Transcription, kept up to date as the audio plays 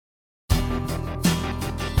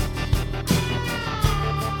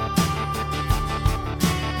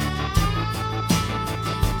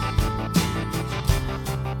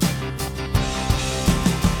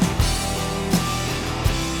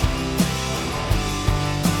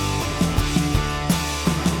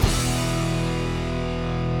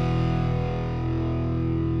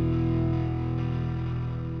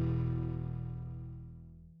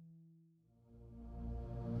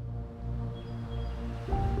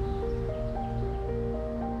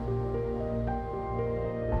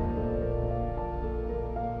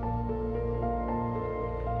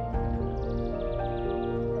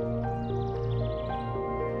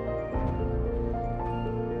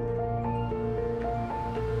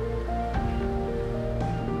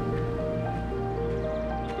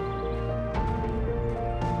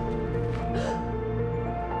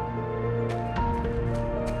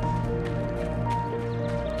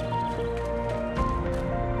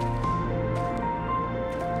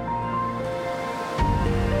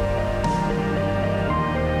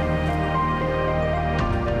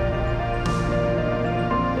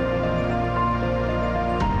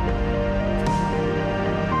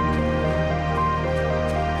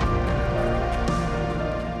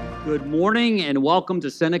Good morning and welcome to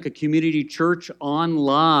Seneca Community Church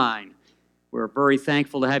Online. We're very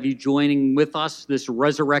thankful to have you joining with us this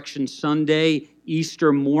Resurrection Sunday,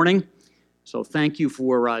 Easter morning. So thank you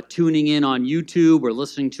for tuning in on YouTube or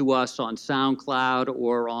listening to us on SoundCloud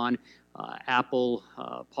or on Apple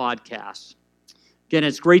Podcasts. Again,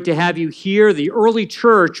 it's great to have you here. The early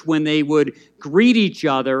church, when they would greet each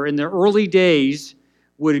other in the early days,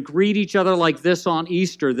 would greet each other like this on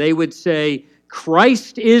Easter. They would say,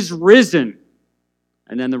 "Christ is risen."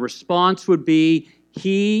 And then the response would be,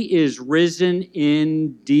 "He is risen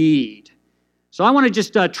indeed." So I want to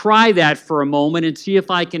just try that for a moment and see if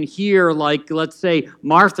I can hear, like, let's say,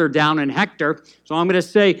 Martha down in Hector. So I'm going to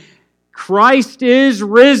say, "Christ is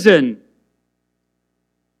risen."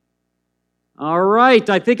 All right,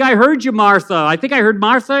 I think I heard you, Martha. I think I heard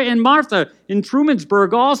Martha in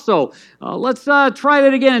Trumansburg also. Let's try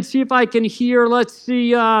that again and see if I can hear, let's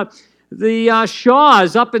see, the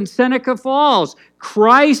Shaws up in Seneca Falls.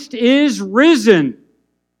 "Christ is risen."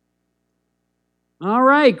 All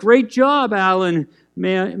right, great job, Alan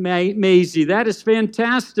Maisie. That is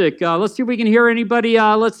fantastic. Let's see if we can hear anybody,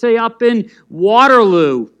 let's say, up in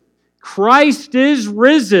Waterloo. "Christ is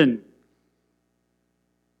risen."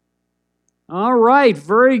 All right,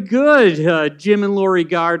 very good, Jim and Lori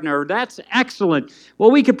Gardner. That's excellent.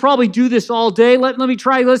 Well, we could probably do this all day. Let me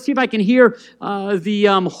try. Let's see if I can hear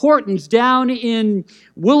the Hortons down in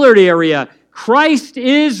Willard area. "Christ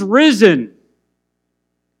is risen."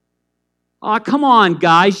 Come on,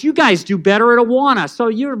 guys. You guys do better at Awana, so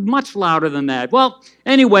you're much louder than that. Well,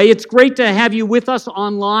 anyway, it's great to have you with us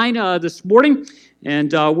online this morning.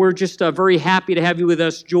 And we're just very happy to have you with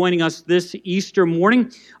us, joining us this Easter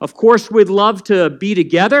morning. Of course, we'd love to be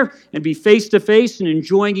together and be face-to-face and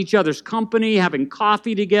enjoying each other's company, having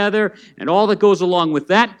coffee together, and all that goes along with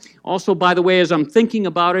that. Also, by the way, as I'm thinking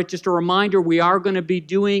about it, just a reminder, we are going to be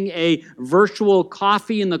doing a virtual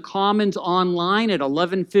Coffee in the Commons online at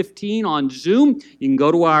 11:15 on Zoom. You can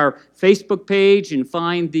go to our Facebook page and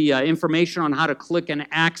find the information on how to click and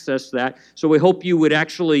access that. So we hope you would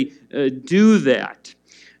actually do that.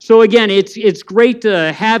 So again, it's great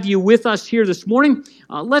to have you with us here this morning.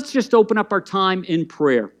 Let's just open up our time in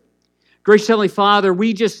prayer. Gracious Heavenly Father,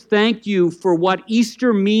 we just thank you for what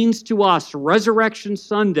Easter means to us, Resurrection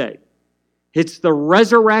Sunday. It's the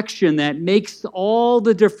resurrection that makes all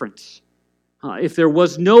the difference. If there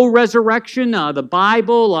was no resurrection, the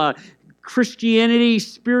Bible, Christianity,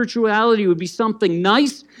 spirituality would be something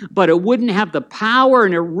nice, but it wouldn't have the power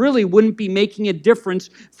and it really wouldn't be making a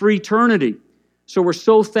difference for eternity. So we're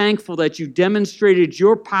so thankful that you demonstrated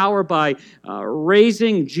your power by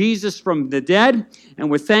raising Jesus from the dead,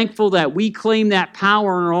 and we're thankful that we claim that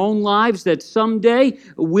power in our own lives, that someday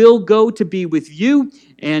we'll go to be with you,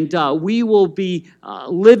 and we will be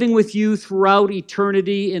living with you throughout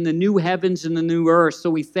eternity in the new heavens and the new earth. So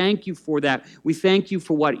we thank you for that. We thank you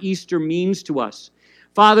for what Easter means to us.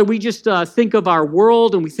 Father, we just think of our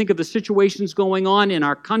world and we think of the situations going on in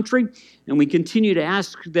our country, and we continue to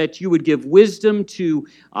ask that you would give wisdom to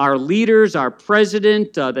our leaders, our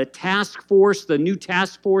president, the task force, the new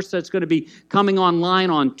task force that's going to be coming online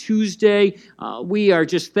on Tuesday. We are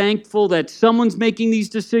just thankful that someone's making these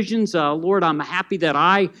decisions. Lord, I'm happy that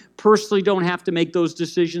I personally don't have to make those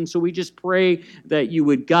decisions, so we just pray that you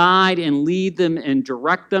would guide and lead them and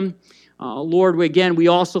direct them. Lord, we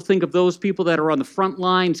also think of those people that are on the front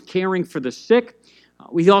lines caring for the sick.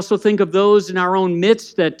 We also think of those in our own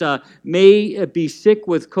midst that may be sick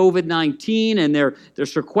with COVID-19 and they're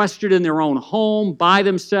sequestered in their own home by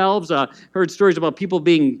themselves. Heard stories about people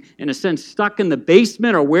being, in a sense, stuck in the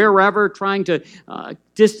basement or wherever, trying to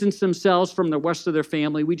distance themselves from the rest of their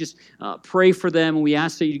family. We just pray for them, and we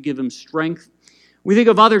ask that you give them strength. We think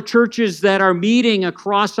of other churches that are meeting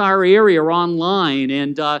across our area online,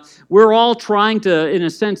 and we're all trying to, in a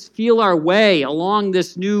sense, feel our way along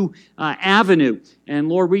this new avenue. And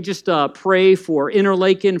Lord, we just pray for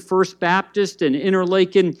Interlaken First Baptist and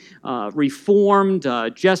Interlaken Reformed,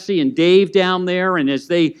 Jesse and Dave down there, and as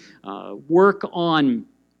they work on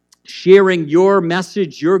sharing your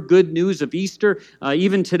message, your good news of Easter,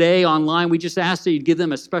 even today online, we just ask that you give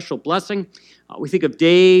them a special blessing. We think of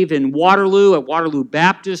Dave in Waterloo at Waterloo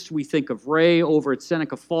Baptist. We think of Ray over at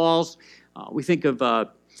Seneca Falls. We think of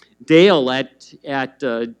Dale at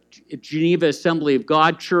Geneva Assembly of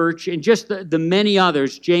God Church, and just the many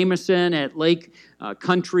others, Jameson at Lake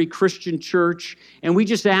Country Christian Church. And we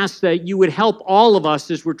just ask that you would help all of us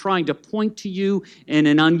as we're trying to point to you in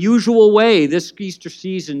an unusual way this Easter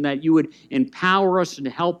season, that you would empower us and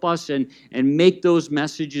help us and make those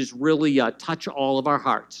messages really touch all of our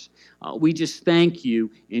hearts. We just thank you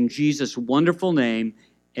in Jesus' wonderful name.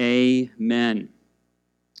 Amen.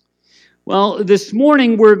 Well, this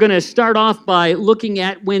morning we're going to start off by looking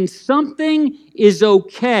at when something is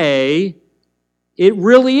okay, it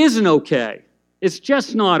really isn't okay. It's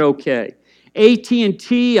just not okay.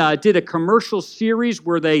 AT&T did a commercial series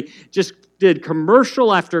where they just did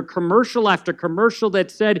commercial after commercial after commercial that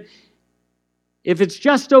said, if it's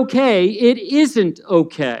just okay, it isn't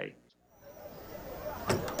okay.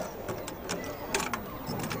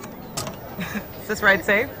 Is this ride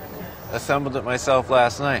safe? Assembled it myself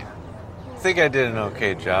last night. I think I did an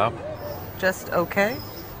okay job. Just okay?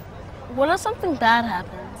 What if something bad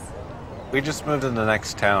happens? We just moved in the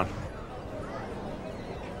next town.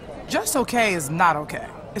 Just okay is not okay,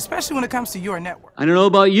 especially when it comes to your network. I don't know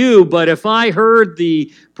about you, but if I heard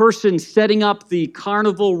the person setting up the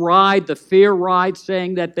carnival ride, the fair ride,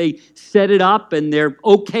 saying that they set it up and they're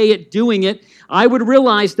okay at doing it, I would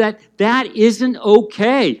realize that that isn't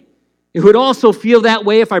okay. It would also feel that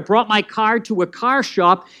way if I brought my car to a car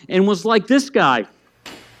shop and was like this guy.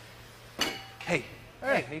 Hey,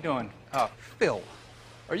 how you doing? Phil,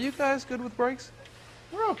 are you guys good with brakes?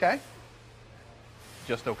 We're okay.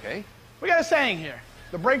 Just okay? We got a saying here.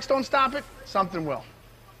 The brakes don't stop it, something will.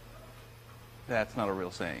 That's not a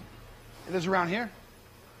real saying. It is around here.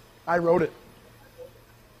 I wrote it.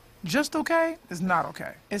 Just okay is not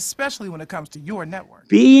okay, especially when it comes to your network.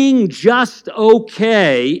 Being just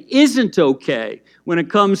okay isn't okay when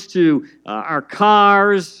it comes to our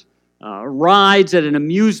cars, rides at an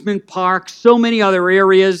amusement park, so many other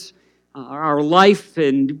areas, our life,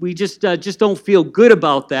 and we just don't feel good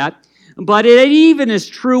about that. But it even is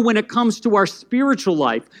true when it comes to our spiritual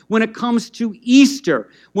life, when it comes to Easter.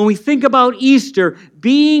 When we think about Easter,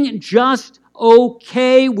 being just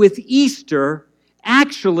okay with Easter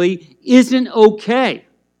actually isn't okay.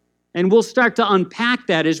 And we'll start to unpack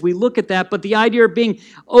that as we look at that. But the idea of being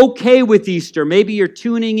okay with Easter, maybe you're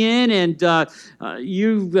tuning in and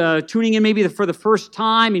tuning in maybe for the first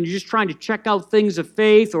time and you're just trying to check out things of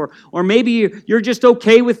faith, or maybe you're just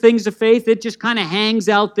okay with things of faith. It just kind of hangs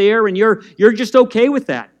out there and you're just okay with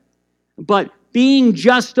that. But being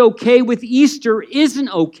just okay with Easter isn't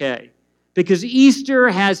okay, because Easter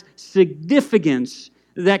has significance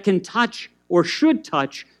that can touch or should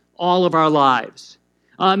touch all of our lives.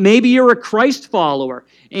 Maybe you're a Christ follower,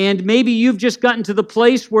 and maybe you've just gotten to the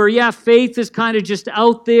place where, faith is kind of just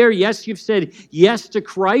out there. Yes, you've said yes to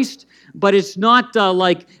Christ, but it's not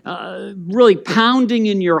really pounding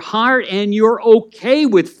in your heart, and you're okay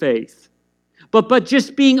with faith. But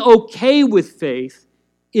just being okay with faith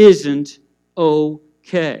isn't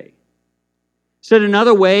okay. Said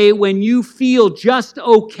another way, when you feel just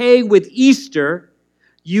okay with Easter,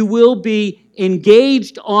 you will be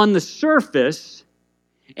engaged on the surface,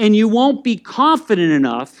 and you won't be confident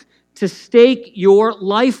enough to stake your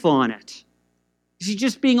life on it. You see,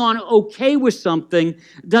 just being okay with something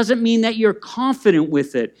doesn't mean that you're confident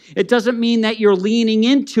with it. It doesn't mean that you're leaning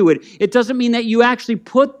into it. It doesn't mean that you actually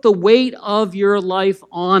put the weight of your life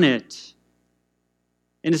on it.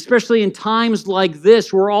 And especially in times like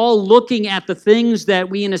this, we're all looking at the things that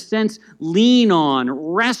we, in a sense, lean on,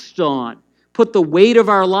 rest on, put the weight of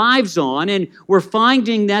our lives on, and we're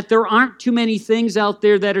finding that there aren't too many things out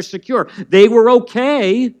there that are secure. They were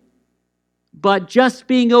okay, but just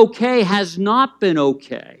being okay has not been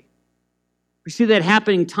okay. We see that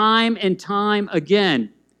happening time and time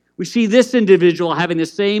again. We see this individual having the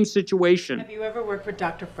same situation. Have you ever worked with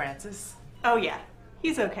Dr. Francis? Oh yeah,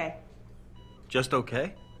 he's okay. Just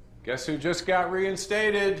okay? Guess who just got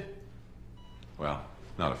reinstated? Well,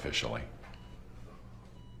 not officially.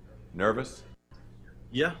 Nervous?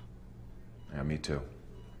 Yeah. Yeah, me too.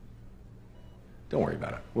 Don't worry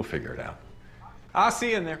about it. We'll figure it out. I'll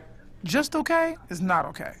see you in there. Just okay is not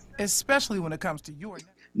okay, especially when it comes to your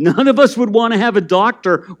network. None of us would want to have a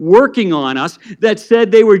doctor working on us that said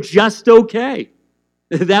they were just okay.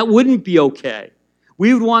 That wouldn't be okay.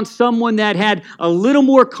 We would want someone that had a little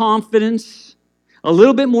more confidence, a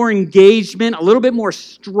little bit more engagement, a little bit more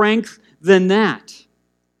strength than that.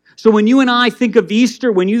 So when you and I think of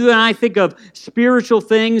Easter, when you and I think of spiritual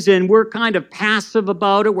things and we're kind of passive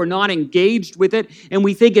about it, we're not engaged with it, and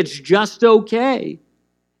we think it's just okay,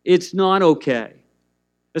 it's not okay.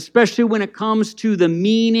 Especially when it comes to the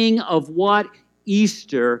meaning of what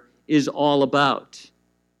Easter is all about.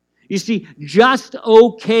 You see, just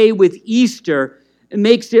okay with Easter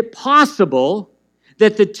makes it possible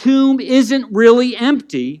that the tomb isn't really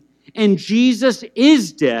empty and Jesus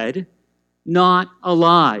is dead, not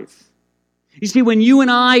alive. You see, when you and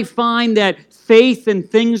I find that faith and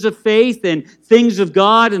things of faith and things of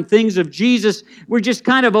God and things of Jesus, we're just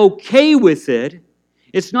kind of okay with it.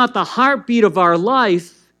 It's not the heartbeat of our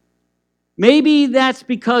life. Maybe that's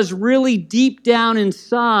because really deep down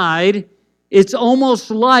inside, it's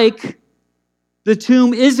almost like the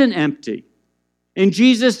tomb isn't empty and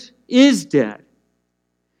Jesus is dead.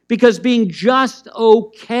 Because being just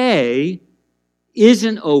okay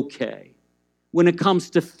isn't okay when it comes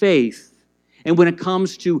to faith and when it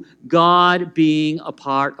comes to God being a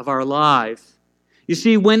part of our life. You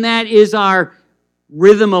see, when that is our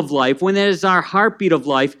rhythm of life, when that is our heartbeat of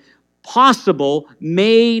life, possible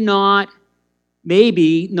maybe not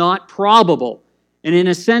probable. And in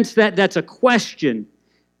a sense, that's a question.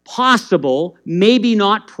 Possible, maybe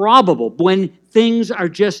not probable, when things are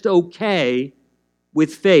just okay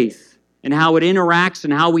with faith and how it interacts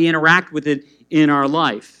and how we interact with it in our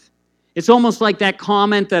life. It's almost like that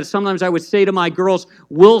comment that sometimes I would say to my girls,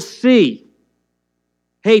 we'll see.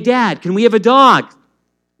 Hey, Dad, can we have a dog?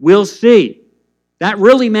 We'll see. That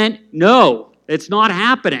really meant no, it's not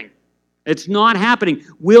happening. It's not happening.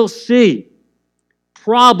 We'll see.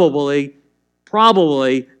 Probably,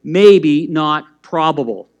 maybe not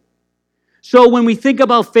probable. So when we think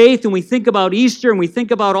about faith and we think about Easter and we think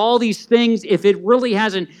about all these things, if it really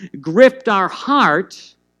hasn't gripped our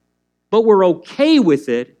heart, but we're okay with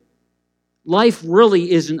it, life really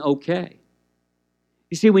isn't okay.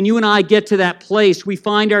 You see, when you and I get to that place, we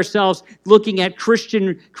find ourselves looking at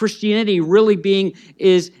Christianity really being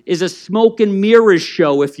is a smoke and mirrors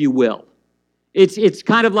show, if you will. It's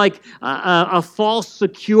kind of like a false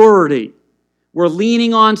security. We're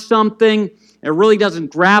leaning on something. It really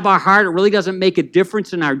doesn't grab our heart. It really doesn't make a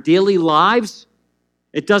difference in our daily lives.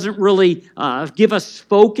 It doesn't really give us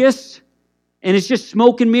focus. And it's just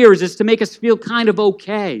smoke and mirrors. It's to make us feel kind of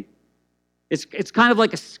okay. It's kind of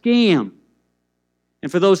like a scam.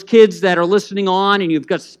 And for those kids that are listening on and you've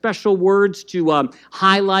got special words to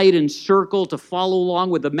highlight and circle to follow along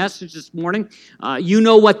with the message this morning, you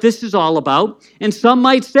know what this is all about. And some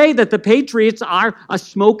might say that the Patriots are a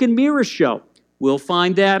smoke and mirror show. We'll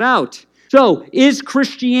find that out. So, is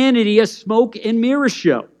Christianity a smoke and mirror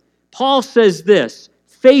show? Paul says this,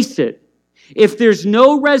 face it, if there's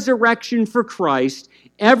no resurrection for Christ,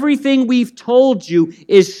 everything we've told you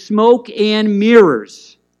is smoke and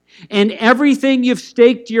mirrors. And everything you've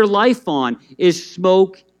staked your life on is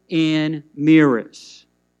smoke and mirrors.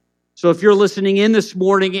 So if you're listening in this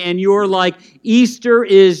morning and you're like, Easter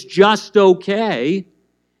is just okay,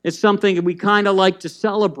 it's something that we kind of like to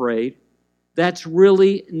celebrate, that's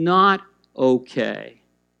really not okay.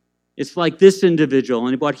 It's like this individual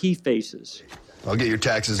and what he faces. I'll get your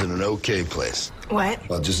taxes in an okay place. What?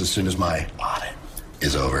 Well, just as soon as my audit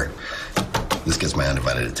is over. This gets my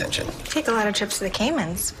undivided attention. You take a lot of trips to the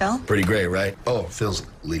Caymans, Phil. Pretty great, right? Oh, Phil's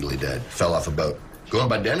legally dead. Fell off a boat. Going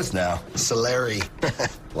by Dennis now. Solari.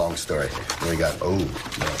 Long story. Then we got, no,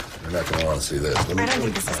 you're not going to want to see this. I don't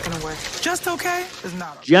think this is going to work. Just okay is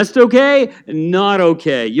not okay. Just okay, not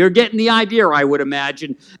okay. You're getting the idea, I would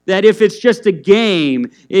imagine, that if it's just a game,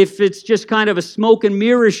 if it's just kind of a smoke and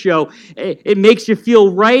mirror show, it makes you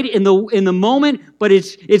feel right in the moment, but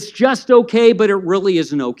it's just okay, but it really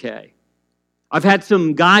isn't okay. I've had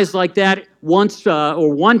some guys like that one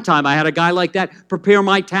time I had a guy like that prepare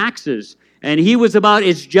my taxes. And he was about,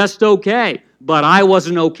 it's just okay. But I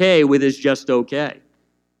wasn't okay with it's just okay.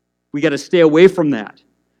 We got to stay away from that.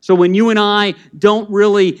 So when you and I don't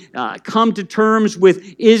really come to terms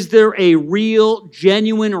with, is there a real,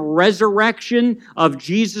 genuine resurrection of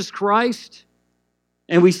Jesus Christ?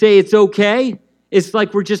 And we say it's okay. It's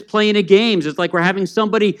like we're just playing a game. It's like we're having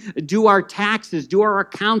somebody do our taxes, do our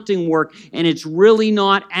accounting work, and it's really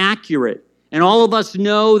not accurate. And all of us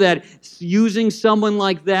know that using someone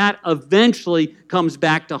like that eventually comes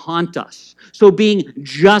back to haunt us. So being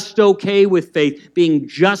just okay with faith, being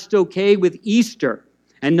just okay with Easter,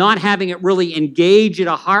 and not having it really engage at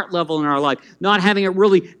a heart level in our life, not having it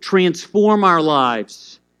really transform our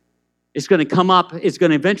lives, it's going to come up, it's going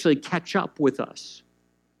to eventually catch up with us.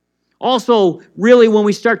 Also, really, when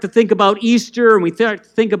we start to think about Easter and we start to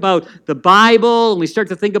think about the Bible and we start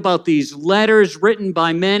to think about these letters written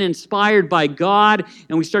by men inspired by God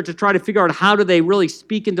and we start to try to figure out how do they really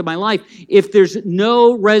speak into my life, if there's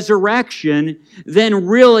no resurrection, then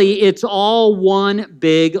really it's all one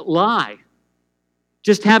big lie.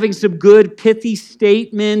 Just having some good pithy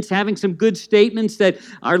statements, having some good statements that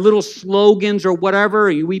are little slogans or whatever.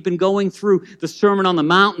 We've been going through the Sermon on the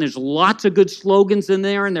Mount, and there's lots of good slogans in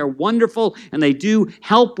there, and they're wonderful, and they do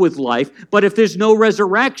help with life. But if there's no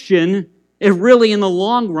resurrection, it really, in the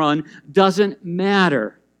long run, doesn't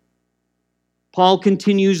matter. Paul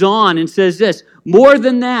continues on and says this, more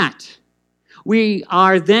than that, we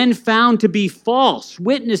are then found to be false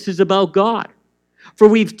witnesses about God. For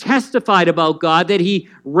we've testified about God that he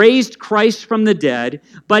raised Christ from the dead,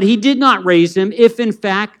 but he did not raise him if in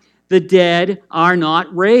fact the dead are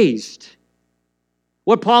not raised.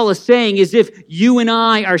 What Paul is saying is if you and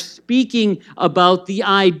I are speaking about the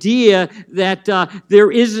idea that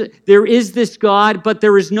there is this God, but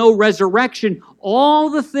there is no resurrection, all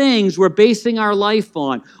the things we're basing our life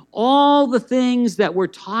on, all the things that we're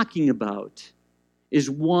talking about is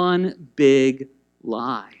one big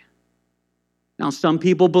lie. Now, some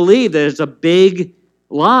people believe that it's a big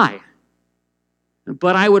lie,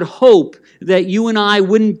 but I would hope that you and I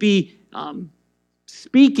wouldn't be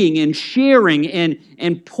speaking and sharing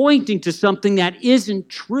and pointing to something that isn't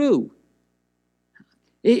true.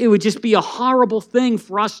 It would just be a horrible thing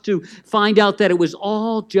for us to find out that it was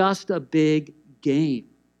all just a big game.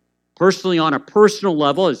 Personally, on a personal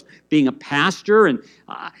level, as being a pastor, and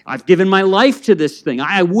I've given my life to this thing.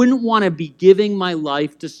 I wouldn't want to be giving my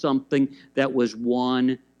life to something that was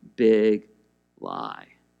one big lie.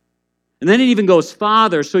 And then it even goes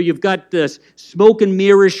farther. So you've got this smoke and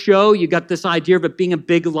mirrors show. You've got this idea of it being a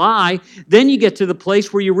big lie. Then you get to the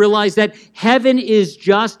place where you realize that heaven is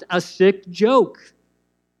just a sick joke.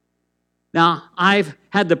 Now, I've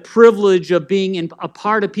had the privilege of being a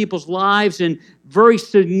part of people's lives in very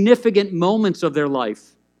significant moments of their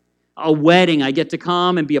life. A wedding, I get to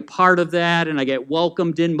come and be a part of that, and I get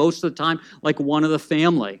welcomed in most of the time like one of the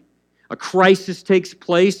family. A crisis takes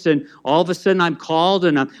place, and all of a sudden I'm called,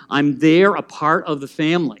 and I'm there, a part of the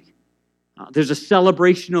family. There's a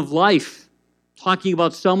celebration of life, talking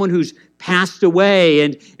about someone who's passed away,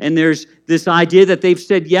 and there's this idea that they've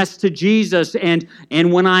said yes to Jesus, and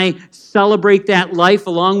when I celebrate that life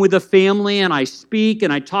along with the family, and I speak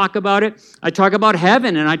and I talk about it, I talk about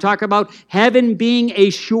heaven, and I talk about heaven being a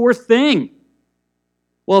sure thing.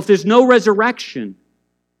 Well, if there's no resurrection,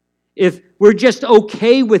 if we're just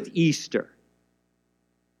okay with Easter,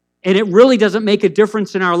 and it really doesn't make a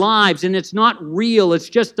difference in our lives, and it's not real, it's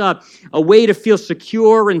just a way to feel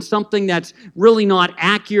secure and something that's really not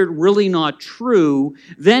accurate, really not true,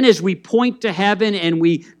 then as we point to heaven and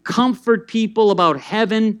we comfort people about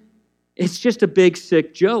heaven, it's just a big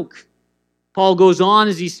sick joke. Paul goes on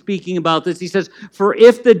as he's speaking about this. He says, "For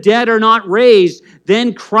if the dead are not raised,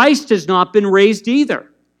 then Christ has not been raised either.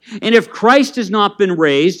 And if Christ has not been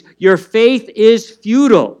raised, your faith is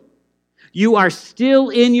futile. You are still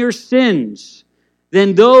in your sins.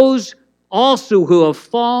 Then those also who have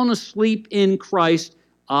fallen asleep in Christ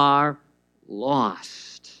are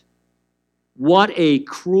lost." What a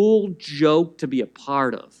cruel joke to be a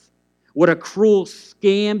part of. What a cruel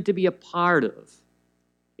scam to be a part of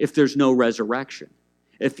if there's no resurrection.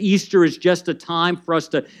 If Easter is just a time for us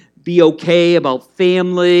to be okay about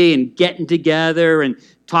family and getting together and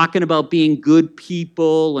talking about being good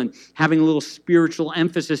people and having a little spiritual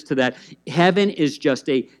emphasis to that, heaven is just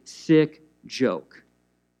a sick joke.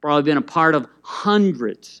 Probably been a part of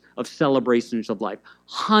hundreds of celebrations of life,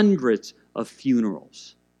 hundreds of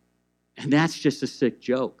funerals. And that's just a sick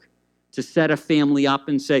joke. To set a family up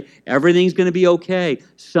and say, everything's going to be okay.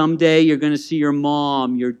 Someday you're going to see your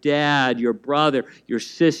mom, your dad, your brother, your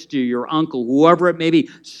sister, your uncle, whoever it may be.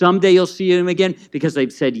 Someday you'll see them again because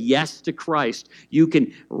they've said yes to Christ. You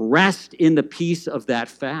can rest in the peace of that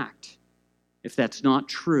fact. If that's not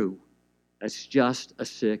true, that's just a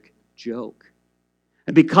sick joke.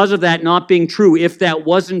 And because of that not being true, if that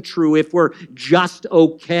wasn't true, if we're just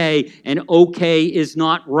okay, and okay is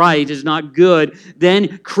not right, is not good,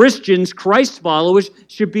 then Christians, Christ followers,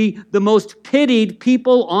 should be the most pitied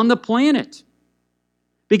people on the planet.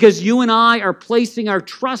 Because you and I are placing our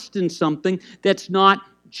trust in something that's not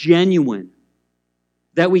genuine,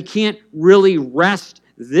 that we can't really rest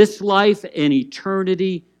this life and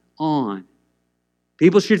eternity on.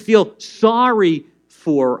 People should feel sorry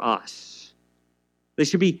for us. They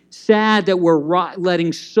should be sad that we're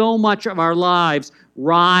letting so much of our lives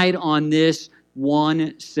ride on this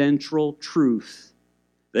one central truth,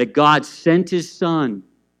 that God sent His Son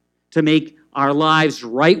to make our lives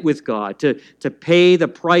right with God, to pay the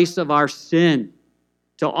price of our sin,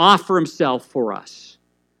 to offer Himself for us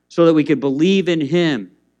so that we could believe in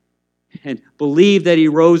Him and believe that He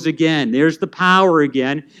rose again. There's the power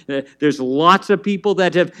again. There's lots of people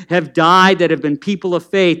that have died, that have been people of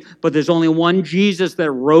faith, but there's only one Jesus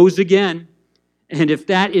that rose again. And if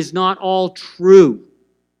that is not all true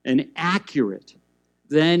and accurate,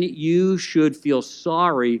 then you should feel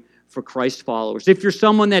sorry for Christ followers. If you're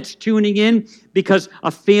someone that's tuning in because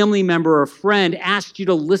a family member or a friend asked you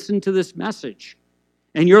to listen to this message,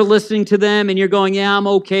 and you're listening to them and you're going, yeah, I'm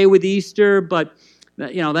okay with Easter, but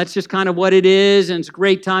That's just kind of what it is, and it's a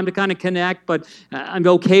great time to kind of connect, but I'm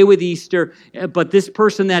okay with Easter. But this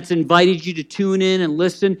person that's invited you to tune in and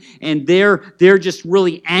listen, and they're just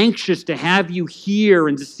really anxious to have you here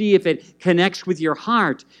and to see if it connects with your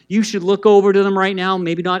heart, you should look over to them right now,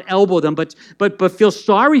 maybe not elbow them, but feel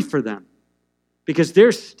sorry for them, because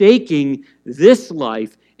they're staking this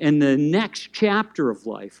life and the next chapter of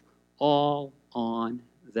life all on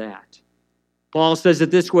that. Paul says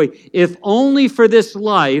it this way: if only for this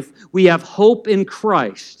life we have hope in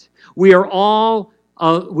Christ, we are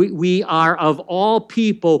of all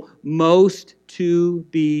people most to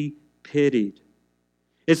be pitied.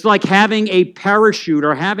 It's like having a parachute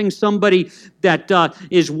or having somebody that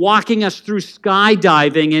is walking us through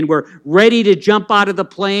skydiving, and we're ready to jump out of the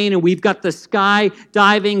plane, and we've got the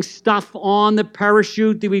skydiving stuff on the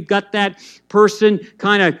parachute. We've got that person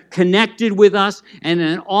kind of connected with us, and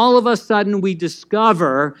then all of a sudden we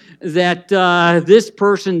discover that this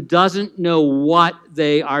person doesn't know what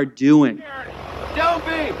they are doing. Don't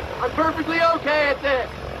be! I'm perfectly okay at this!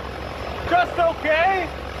 Just okay?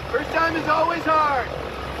 First time is always hard.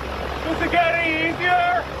 Does it get any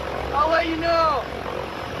easier? I'll let you know.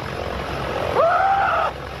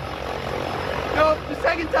 Ah! Nope, the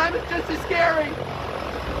second time is just as scary.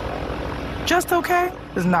 Just okay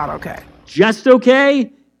is not okay. Just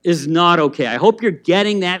okay is not okay. I hope you're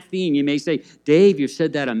getting that theme. You may say, Dave, you've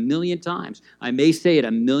said that 1,000,000 times. I may say it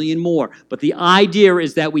 1,000,000 more. But the idea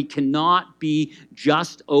is that we cannot be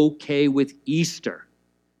just okay with Easter.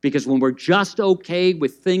 Because when we're just okay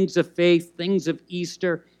with things of faith, things of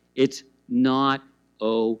Easter, it's not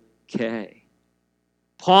okay.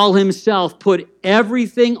 Paul himself put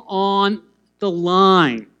everything on the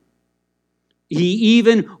line. He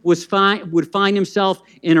even would find himself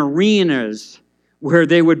in arenas where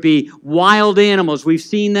there would be wild animals. We've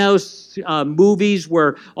seen those movies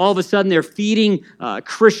where all of a sudden they're feeding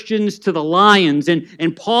Christians to the lions.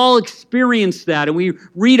 And Paul experienced that, and we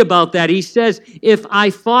read about that. He says, if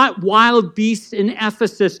I fought wild beasts in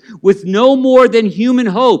Ephesus with no more than human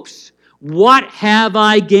hopes, what have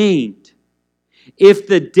I gained? If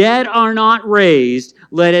the dead are not raised,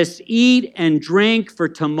 let us eat and drink, for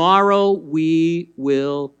tomorrow we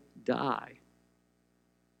will die.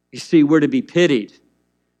 You see, we're to be pitied.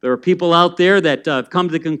 There are people out there that have come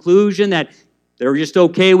to the conclusion that they're just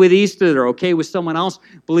okay with Easter. They're okay with someone else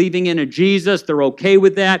believing in a Jesus. They're okay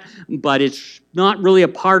with that, but it's not really a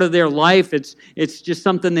part of their life. It's just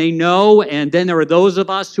something they know. And then there are those of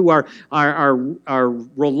us who are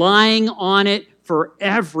relying on it for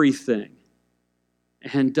everything.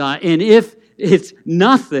 And if it's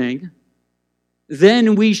nothing,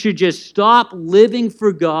 then we should just stop living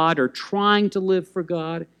for God or trying to live for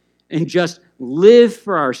God and just live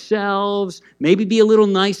for ourselves, maybe be a little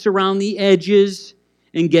nice around the edges,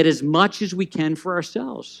 and get as much as we can for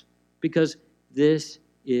ourselves, because this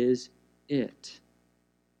is it.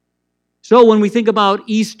 So when we think about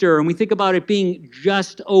Easter and we think about it being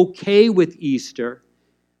just okay with Easter,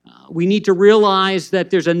 we need to realize that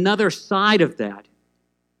there's another side of that.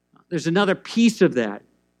 There's another piece of that.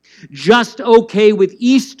 Just okay with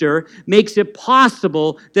Easter makes it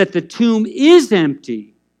possible that the tomb is empty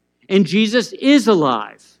and Jesus is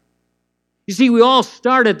alive. You see, we all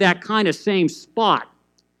start at that kind of same spot.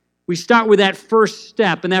 We start with that first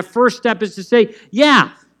step, and that first step is to say,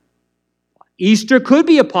 yeah, Easter could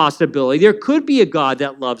be a possibility. There could be a God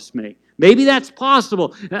that loves me. Maybe that's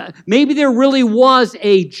possible. Maybe there really was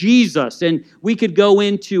a Jesus, and we could go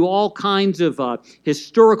into all kinds of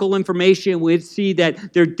historical information. We'd see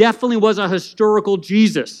that there definitely was a historical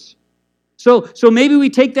Jesus. So maybe we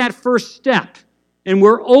take that first step, and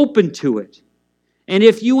we're open to it. And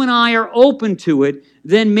if you and I are open to it,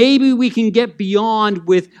 then maybe we can get beyond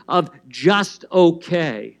of just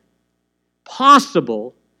okay.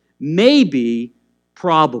 Possible, maybe,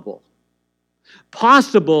 probable.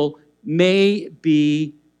 Possible may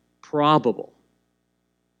be probable.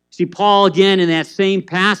 See, Paul, again, in that same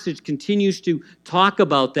passage, continues to talk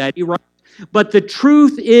about that. He writes, but the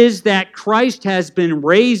truth is that Christ has been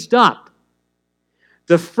raised up,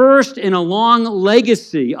 the first in a long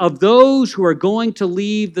legacy of those who are going to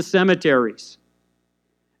leave the cemeteries.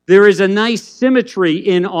 There is a nice symmetry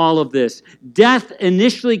in all of this. Death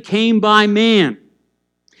initially came by man,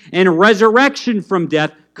 and resurrection from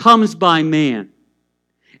death comes by man.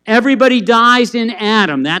 Everybody dies in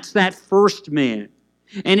Adam. That's that first man.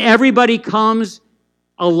 And everybody comes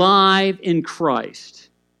alive in Christ.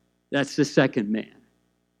 That's the second man.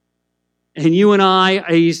 And you and I,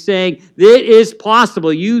 he's saying, it is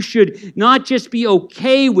possible. You should not just be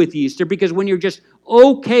okay with Easter, because when you're just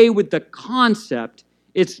okay with the concept,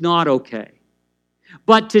 it's not okay.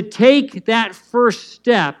 But to take that first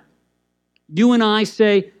step, you and I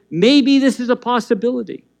say, maybe this is a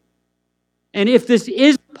possibility. And if this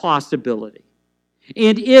is a possibility,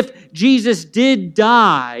 and if Jesus did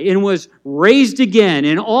die and was raised again,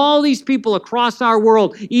 and all these people across our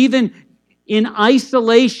world, even in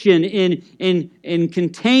isolation, in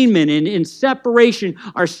containment, in separation,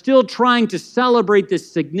 are still trying to celebrate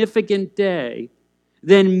this significant day,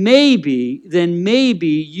 then maybe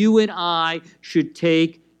you and I should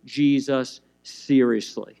take Jesus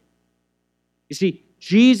seriously. You see,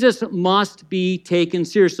 Jesus must be taken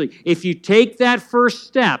seriously. If you take that first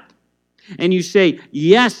step and you say,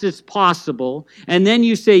 yes, it's possible, and then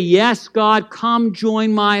you say, yes, God, come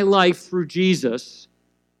join my life through Jesus,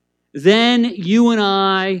 then you and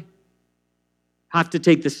I have to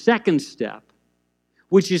take the second step,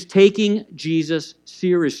 which is taking Jesus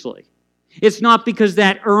seriously. It's not because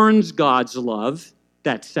that earns God's love,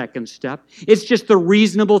 that second step. It's just the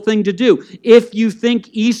reasonable thing to do. If you think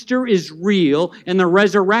Easter is real and the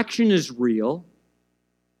resurrection is real,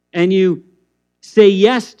 and you say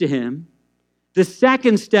yes to him, the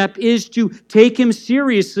second step is to take him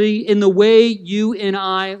seriously in the way you and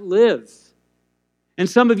I live. And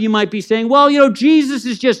some of you might be saying, well, Jesus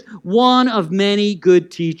is just one of many good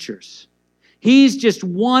teachers. He's just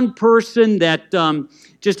one person that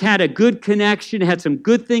just had a good connection, had some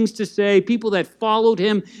good things to say. People that followed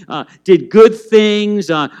him did good things.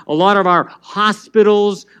 A lot of our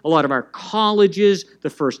hospitals, a lot of our colleges, the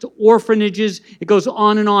first orphanages, it goes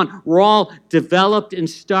on and on. We're all developed and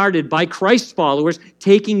started by Christ followers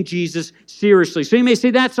taking Jesus seriously. So you may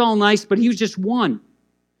say, that's all nice, but he was just one.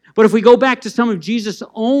 But if we go back to some of Jesus'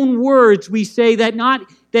 own words, we say that not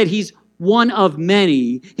that he's one of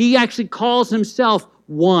many. He actually calls himself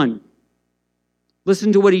one.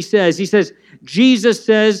 Listen to what he says. He says, Jesus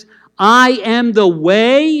says, I am the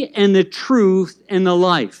way and the truth and the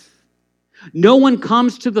life. No one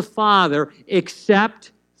comes to the Father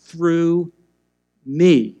except through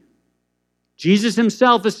me. Jesus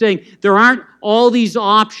himself is saying there aren't all these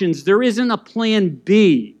options. There isn't a plan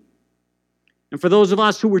B. And for those of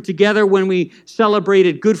us who were together when we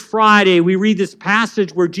celebrated Good Friday, we read this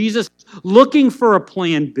passage where Jesus is looking for a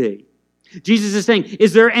plan B. Jesus is saying,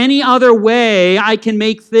 is there any other way I can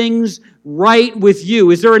make things right with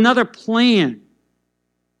you? Is there another plan?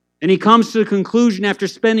 And he comes to the conclusion after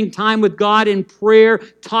spending time with God in prayer,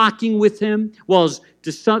 talking with him, while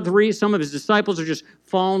some of his disciples are just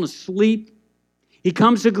falling asleep. He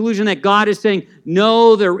comes to the conclusion that God is saying,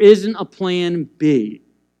 no, there isn't a plan B.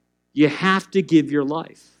 You have to give your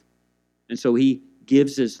life. And so he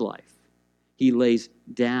gives his life. He lays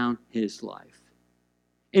down his life.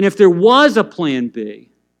 And if there was a plan B,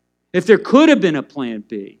 if there could have been a plan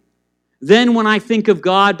B, then when I think of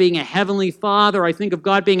God being a heavenly Father, I think of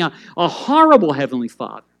God being a horrible heavenly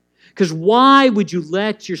Father. Because why would you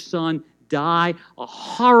let your son die a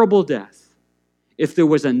horrible death if there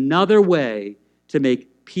was another way to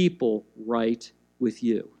make people right with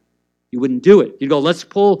you? You wouldn't do it. You'd go, let's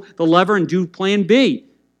pull the lever and do plan B.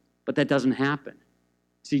 But that doesn't happen.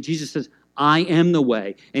 See, Jesus says, I am the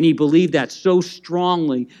way. And he believed that so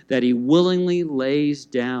strongly that he willingly lays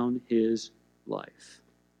down his life.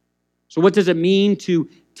 So what does it mean to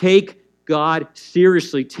take God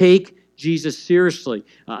seriously? Take Jesus seriously.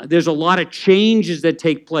 There's a lot of changes that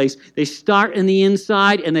take place. They start in the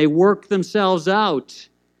inside and they work themselves out.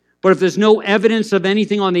 But if there's no evidence of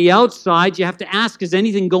anything on the outside, you have to ask, is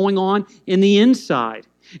anything going on in the inside?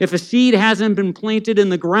 If a seed hasn't been planted in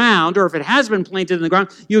the ground, or if it has been planted in the ground,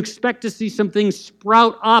 you expect to see some things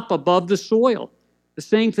sprout up above the soil. The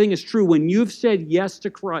same thing is true when you've said yes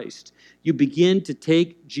to Christ. You begin to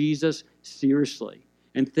take Jesus seriously,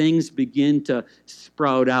 and things begin to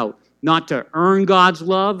sprout out. Not to earn God's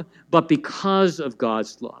love, but because of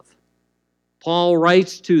God's love. Paul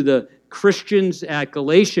writes to the Christians at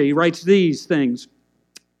Galatia, he writes these things.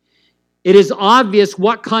 It is obvious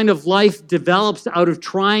what kind of life develops out of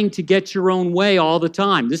trying to get your own way all the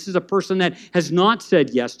time. This is a person that has not said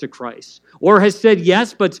yes to Christ, or has said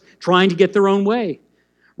yes, but trying to get their own way.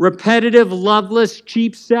 Repetitive, loveless,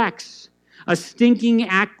 cheap sex, a stinking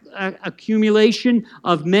accumulation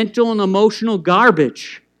of mental and emotional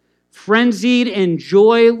garbage, frenzied and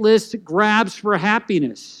joyless grabs for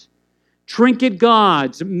happiness, trinket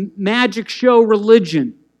gods, magic show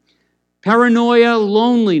religion, paranoia,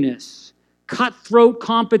 loneliness, cutthroat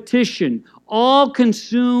competition, all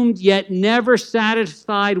consumed yet never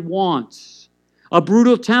satisfied wants, a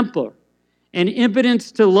brutal temper, an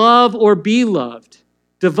impotence to love or be loved,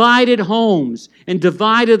 divided homes and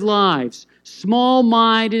divided lives,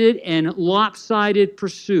 small-minded and lopsided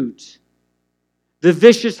pursuits. The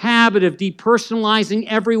vicious habit of depersonalizing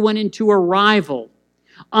everyone into a rival,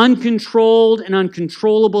 uncontrolled and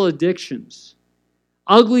uncontrollable addictions,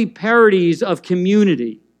 ugly parodies of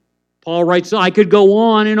community. Paul writes, I could go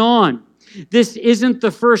on and on. This isn't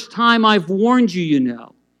the first time I've warned you, you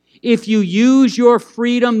know. If you use your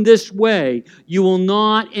freedom this way, you will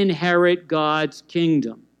not inherit God's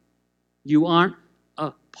kingdom. You aren't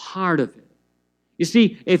a part of it. You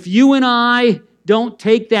see, if you and I don't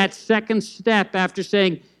take that second step after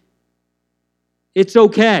saying, it's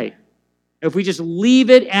okay, if we just leave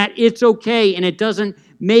it at it's okay and it doesn't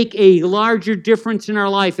make a larger difference in our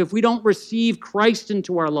life, if we don't receive Christ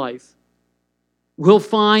into our life, we'll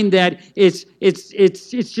find that it's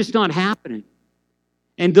just not happening.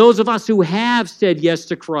 And those of us who have said yes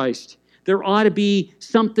to Christ, there ought to be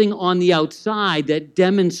something on the outside that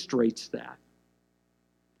demonstrates that.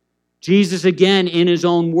 Jesus, again, in his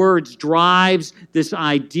own words, drives this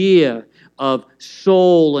idea of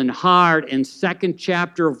soul and heart and second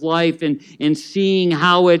chapter of life and seeing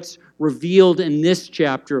how it's revealed in this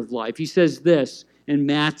chapter of life. He says this in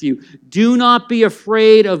Matthew, do not be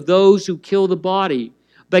afraid of those who kill the body,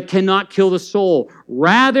 but cannot kill the soul.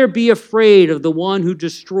 Rather be afraid of the one who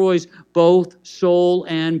destroys both soul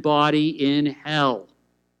and body in hell.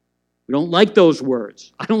 We don't like those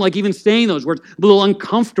words. I don't like even saying those words. I'm a little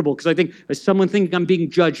uncomfortable because I think someone thinks I'm being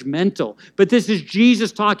judgmental. But this is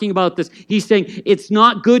Jesus talking about this. He's saying it's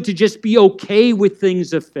not good to just be okay with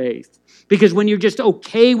things of faith. Because when you're just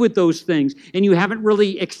okay with those things and you haven't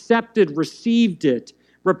really accepted, received it,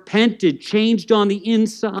 repented, changed on the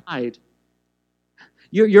inside,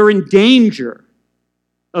 you're in danger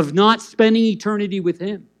of not spending eternity with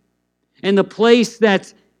Him. And the place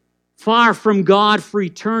that's far from God for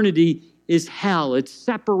eternity is hell. It's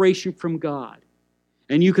separation from God.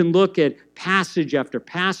 And you can look at passage after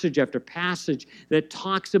passage after passage that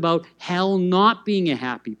talks about hell not being a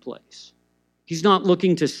happy place. He's not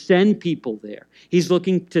looking to send people there. He's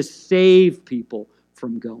looking to save people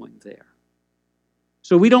from going there.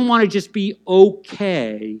 So we don't want to just be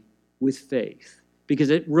okay with faith, because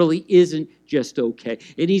it really isn't just okay.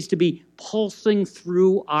 It needs to be pulsing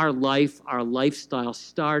through our life, our lifestyle,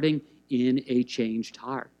 starting in a changed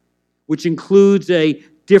heart, which includes a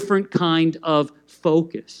different kind of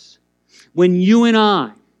focus. When you and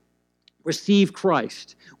I receive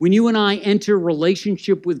Christ, when you and I enter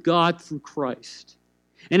relationship with God through Christ,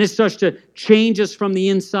 and it starts to change us from the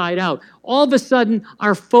inside out, all of a sudden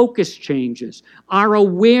our focus changes, our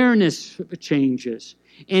awareness changes,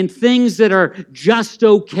 and things that are just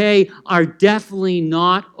okay are definitely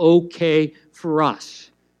not okay for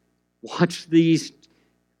us. Watch these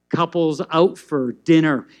couples out for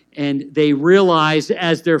dinner, and they realize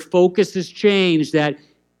as their focus has changed that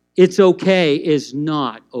it's okay is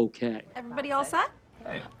not okay. Everybody all set?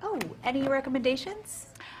 Oh, any recommendations?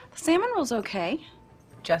 The salmon roll's okay.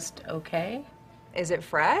 Just okay? Is it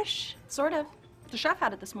fresh? Sort of. The chef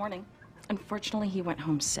had it this morning. Unfortunately, he went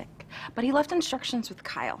home sick, but he left instructions with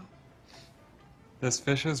Kyle. This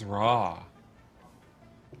fish is raw.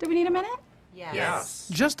 Do we need a minute? Yes.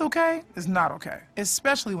 Just okay is not okay,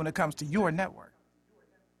 especially when it comes to your network.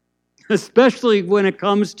 Especially when it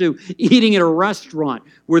comes to eating at a restaurant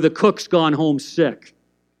where the cook's gone home sick.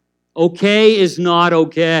 Okay is not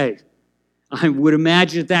okay. I would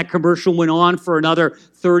imagine if that commercial went on for another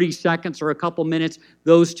 30 seconds or a couple minutes,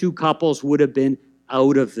 those two couples would have been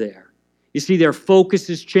out of there. You see, their focus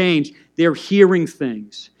has changed. They're hearing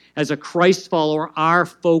things. As a Christ follower, our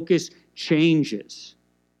focus changes.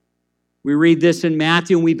 We read this in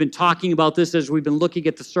Matthew, and we've been talking about this as we've been looking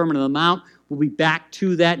at the Sermon on the Mount. We'll be back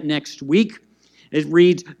to that next week. It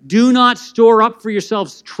reads, do not store up for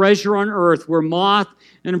yourselves treasure on earth where moth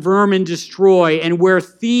and vermin destroy and where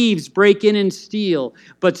thieves break in and steal,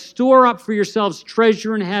 but store up for yourselves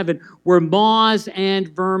treasure in heaven where moths and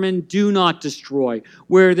vermin do not destroy,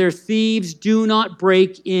 where their thieves do not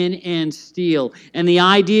break in and steal. And the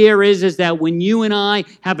idea is that when you and I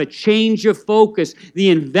have a change of focus, the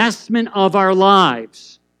investment of our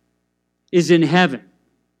lives is in heaven,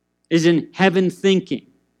 is in heaven thinking,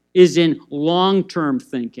 is in long-term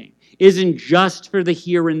thinking, isn't just for the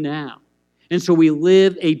here and now. And so we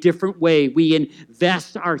live a different way. We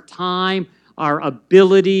invest our time, our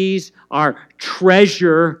abilities, our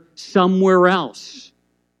treasure somewhere else.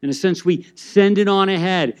 In a sense, we send it on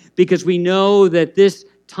ahead because we know that this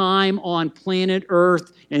time on planet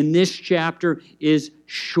Earth and this chapter is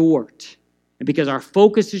short. And because our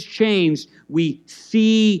focus has changed, we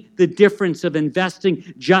see the difference of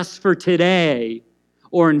investing just for today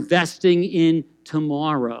or investing in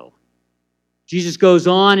tomorrow. Jesus goes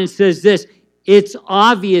on and says this, it's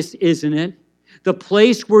obvious, isn't it, The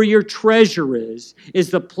place where your treasure is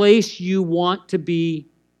the place you want to be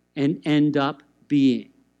and end up being.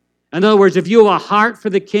 In other words, if you have a heart for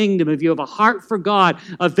the kingdom, if you have a heart for God,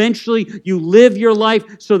 eventually you live your life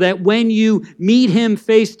so that when you meet Him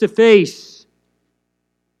face to face,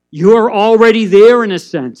 you're already there in a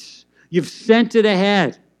sense. You've sent it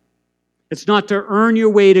ahead. It's not to earn your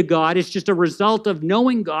way to God. It's just a result of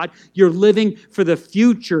knowing God. You're living for the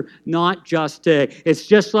future, not just today. It's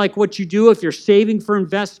just like what you do if you're saving for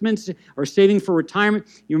investments or saving for retirement.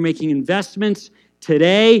 You're making investments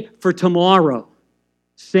today for tomorrow.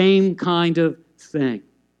 Same kind of thing.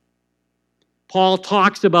 Paul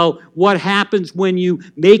talks about what happens when you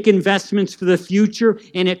make investments for the future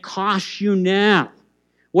and it costs you now.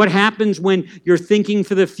 What happens when you're thinking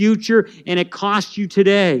for the future and it costs you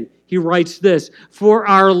today? He writes this, "For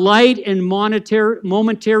our light and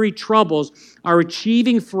momentary troubles are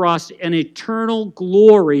achieving for us an eternal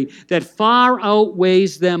glory that far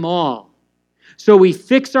outweighs them all. So we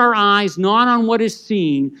fix our eyes not on what is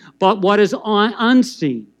seen, but what is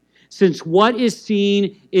unseen. Since what is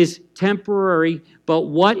seen is temporary, but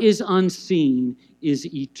what is unseen is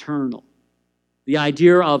eternal." The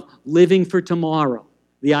idea of living for tomorrow,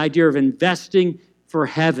 the idea of investing for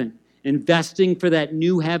heaven, investing for that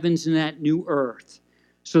new heavens and that new earth,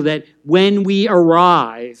 so that when we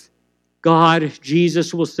arrive, God,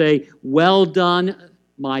 Jesus will say, "Well done,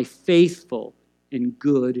 my faithful and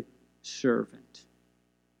good servant."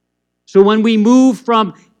 So when we move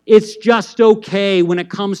from it's just okay when it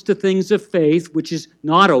comes to things of faith, which is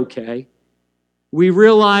not okay, we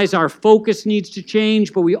realize our focus needs to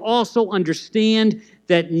change, but we also understand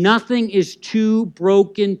that nothing is too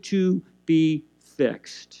broken to be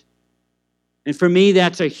fixed. And for me,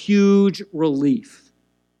 that's a huge relief.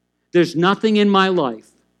 There's nothing in my life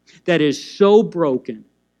that is so broken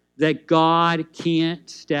that God can't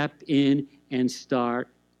step in and start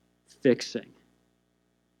fixing.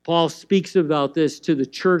 Paul speaks about this to the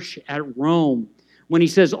church at Rome when he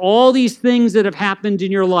says all these things that have happened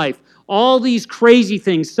in your life, all these crazy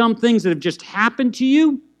things, some things that have just happened to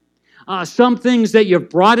you, some things that you've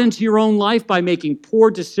brought into your own life by making poor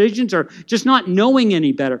decisions or just not knowing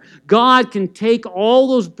any better. God can take all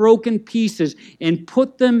those broken pieces and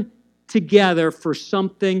put them together for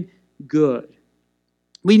something good.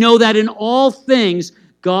 We know that in all things,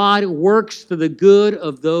 God works for the good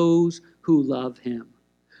of those who love Him,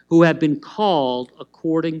 who have been called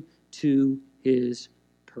according to His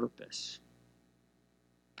purpose.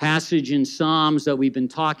 Passage in Psalms that we've been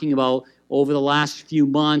talking about over the last few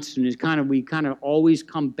months, and we kind of always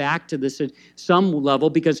come back to this at some level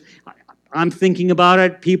because I'm thinking about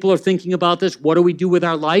it. People are thinking about this. What do we do with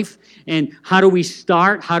our life? And how do we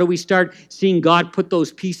start? How do we start seeing God put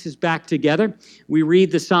those pieces back together? We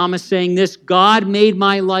read the psalmist saying this, "God made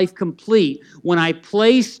my life complete when I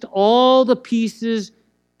placed all the pieces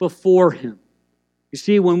before Him." You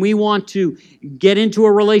see, when we want to get into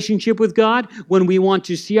a relationship with God, when we want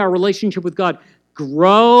to see our relationship with God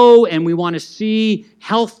grow and we want to see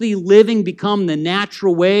healthy living become the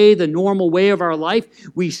natural way, the normal way of our life,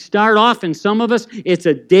 we start off, and some of us, it's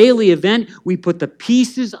a daily event. We put the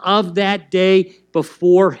pieces of that day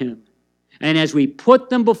before Him. And as we put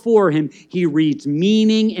them before Him, He reads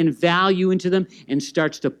meaning and value into them and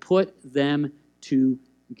starts to put them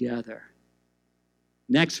together.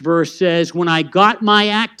 Next verse says, "When I got my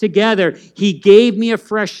act together, He gave me a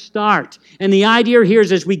fresh start." And the idea here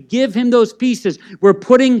is as we give Him those pieces, we're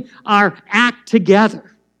putting our act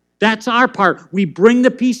together. That's our part. We bring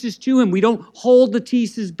the pieces to Him. We don't hold the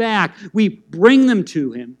pieces back. We bring them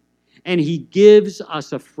to Him. And He gives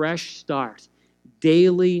us a fresh start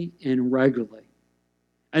daily and regularly.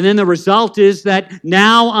 And then the result is that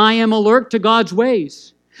now I am alert to God's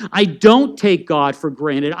ways. I don't take God for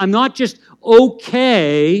granted. I'm not just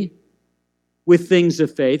okay with things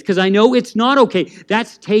of faith because I know it's not okay.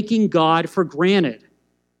 That's taking God for granted.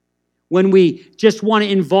 When we just want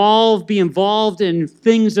to be involved in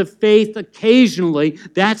things of faith occasionally,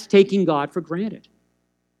 that's taking God for granted.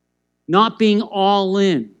 Not being all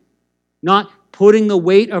in, not putting the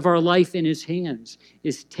weight of our life in His hands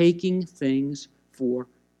is taking things for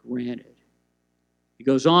granted. He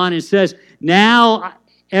goes on and says, "Now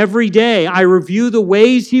every day I review the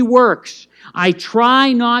ways He works. I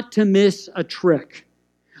try not to miss a trick.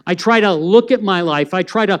 I try to look at my life. I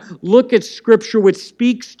try to look at Scripture which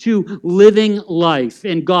speaks to living life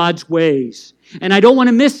in God's ways. And I don't want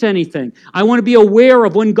to miss anything. I want to be aware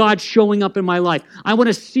of when God's showing up in my life. I want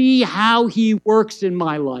to see how He works in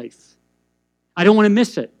my life. I don't want to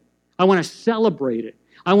miss it. I want to celebrate it.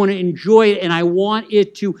 I want to enjoy it, and I want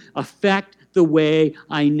it to affect the way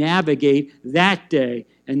I navigate that day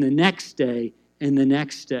and the next day and the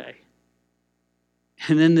next day.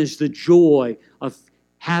 And then there's the joy of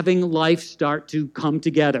having life start to come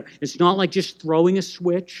together. It's not like just throwing a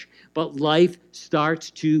switch, but life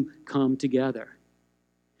starts to come together.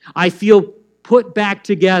 I feel put back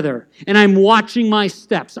together, and I'm watching my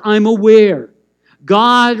steps. I'm aware.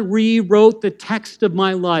 God rewrote the text of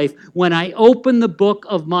my life when I open the book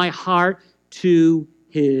of my heart to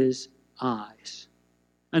His eyes.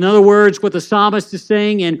 In other words, what the psalmist is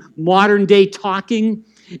saying in modern day talking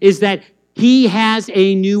is that he has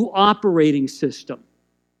a new operating system.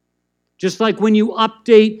 Just like when you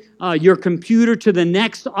update your computer to the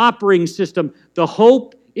next operating system, the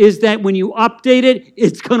hope is that when you update it,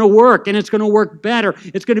 it's going to work, and it's going to work better.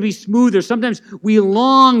 It's going to be smoother. Sometimes we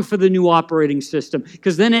long for the new operating system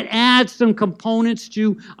because then it adds some components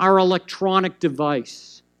to our electronic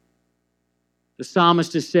device. The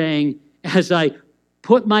psalmist is saying, as I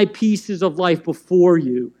put my pieces of life before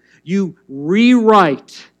you, you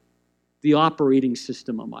rewrite the operating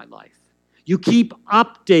system of my life. You keep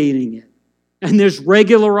updating it. And there's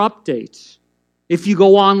regular updates if you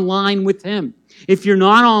go online with Him. If you're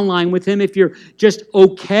not online with Him, if you're just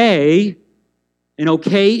okay, and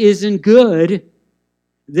okay isn't good,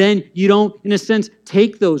 then you don't, in a sense,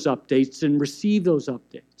 take those updates and receive those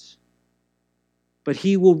updates. But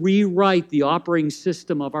He will rewrite the operating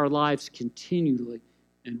system of our lives continually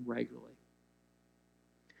and regularly.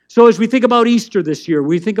 So as we think about Easter this year,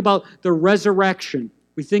 we think about the resurrection.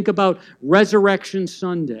 We think about Resurrection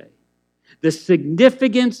Sunday. The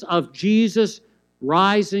significance of Jesus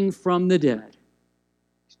rising from the dead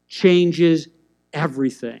changes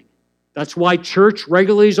everything. That's why church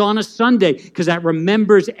regularly is on a Sunday, because that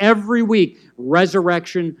remembers every week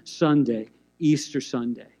Resurrection Sunday, Easter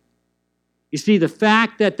Sunday. You see, the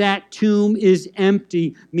fact that that tomb is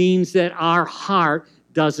empty means that our heart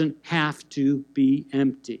doesn't have to be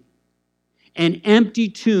empty. An empty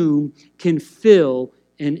tomb can fill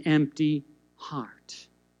an empty heart.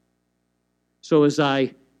 So as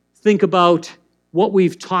I think about what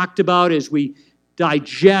we've talked about, as we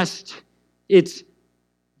digest, it's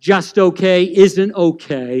just okay, isn't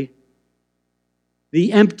okay,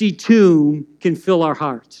 the empty tomb can fill our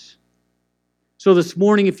hearts. So this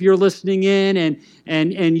morning, if you're listening in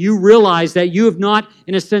and you realize that you have not,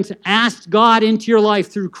 in a sense, asked God into your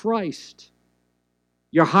life through Christ,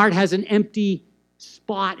 your heart has an empty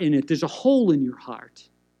spot in it. There's a hole in your heart.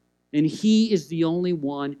 And He is the only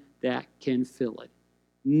one that can fill it.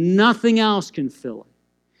 Nothing else can fill it.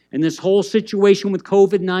 And this whole situation with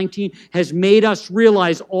COVID-19 has made us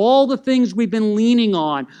realize all the things we've been leaning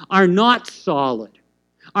on are not solid,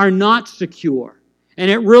 are not secure. And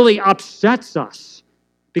it really upsets us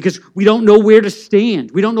because we don't know where to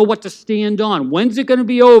stand. We don't know what to stand on. When's it going to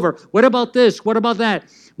be over? What about this? What about that?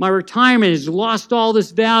 My retirement has lost all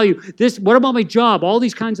this value. What about my job? All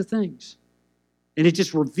these kinds of things. And it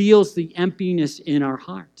just reveals the emptiness in our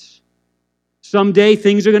hearts. Someday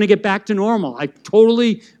things are going to get back to normal. I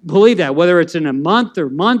totally believe that. Whether it's in a month or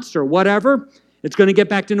months or whatever, it's going to get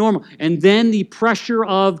back to normal. And then the pressure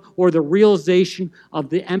of, or the realization of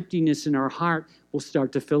the emptiness in our heart will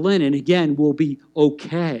start to fill in. And again, we'll be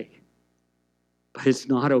okay. But it's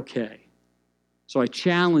not okay. So I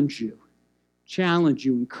challenge you,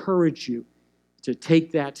 encourage you to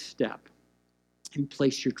take that step and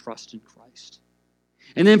place your trust in Christ.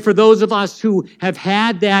 And then for those of us who have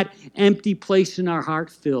had that empty place in our heart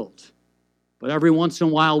filled, but every once in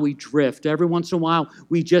a while we drift, every once in a while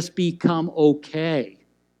we just become okay.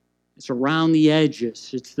 It's around the edges.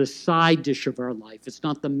 It's the side dish of our life. It's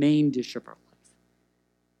not the main dish of our life.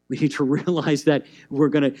 We need to realize that we're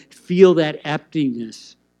going to feel that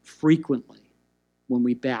emptiness frequently when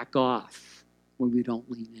we back off, when we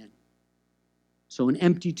don't lean in. So an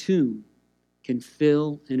empty tomb can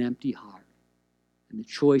fill an empty heart. And the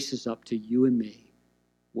choice is up to you and me,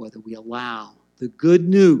 whether we allow the good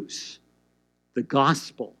news, the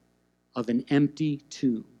gospel of an empty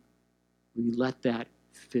tomb, we let that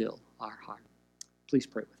fill our heart. Please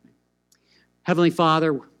pray with me. Heavenly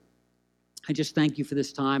Father, I just thank you for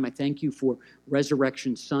this time. I thank you for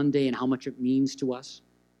Resurrection Sunday and how much it means to us.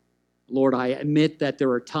 Lord, I admit that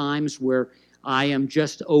there are times where I am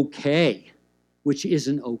just okay, which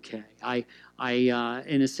isn't okay. I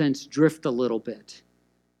in a sense, drift a little bit.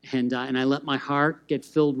 And I let my heart get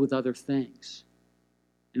filled with other things.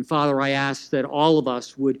 And Father, I ask that all of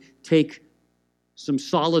us would take some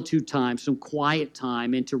solitude time, some quiet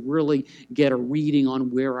time, and to really get a reading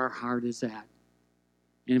on where our heart is at.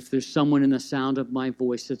 And if there's someone in the sound of my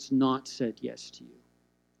voice that's not said yes to you,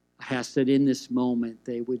 I ask that in this moment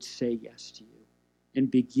they would say yes to you and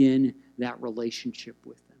begin that relationship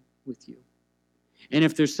with you. And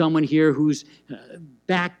if there's someone here who's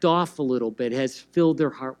backed off a little bit, has filled their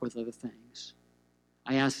heart with other things,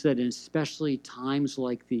 I ask that in especially times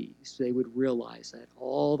like these, they would realize that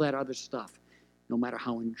all that other stuff, no matter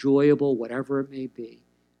how enjoyable, whatever it may be,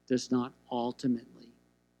 does not ultimately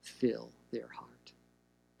fill their heart.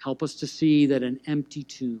 Help us to see that an empty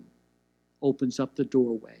tomb opens up the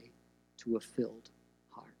doorway to a filled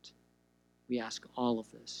heart. We ask all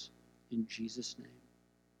of this in Jesus' name.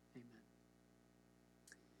 Amen.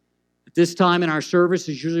 At this time in our service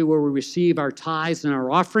is usually where we receive our tithes and our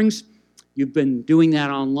offerings. You've been doing that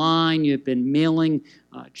online. You've been mailing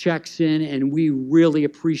checks in, and we really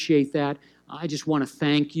appreciate that. I just want to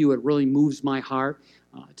thank you. It really moves my heart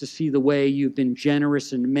to see the way you've been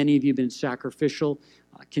generous, and many of you have been sacrificial.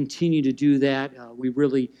 Continue to do that. We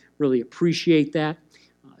really, really appreciate that.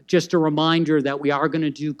 Just a reminder that we are going to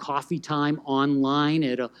do coffee time online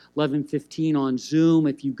at 11:15 on Zoom.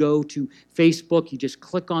 If you go to Facebook, you just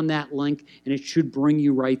click on that link, and it should bring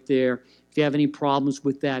you right there. If you have any problems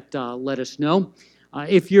with that, let us know.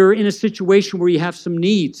 If you're in a situation where you have some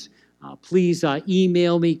needs, please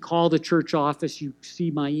email me, call the church office. You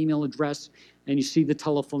see my email address, and you see the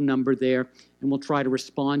telephone number there, and we'll try to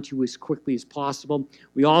respond to you as quickly as possible.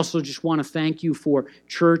 We also just want to thank you for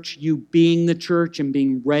church, you being the church and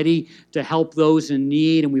being ready to help those in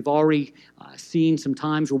need. And we've already seen some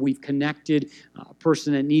times where we've connected a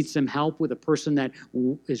person that needs some help with a person that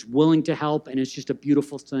is willing to help, and it's just a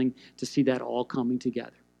beautiful thing to see that all coming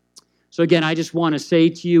together. So again, I just want to say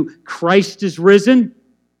to you, Christ is risen.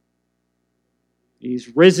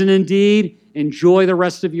 He's risen indeed. Enjoy the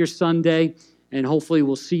rest of your Sunday. And hopefully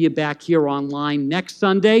we'll see you back here online next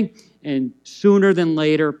Sunday. And sooner than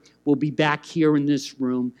later, we'll be back here in this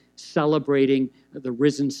room celebrating the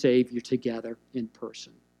risen Savior together in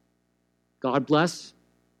person. God bless.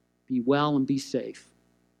 Be well and be safe.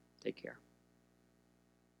 Take care.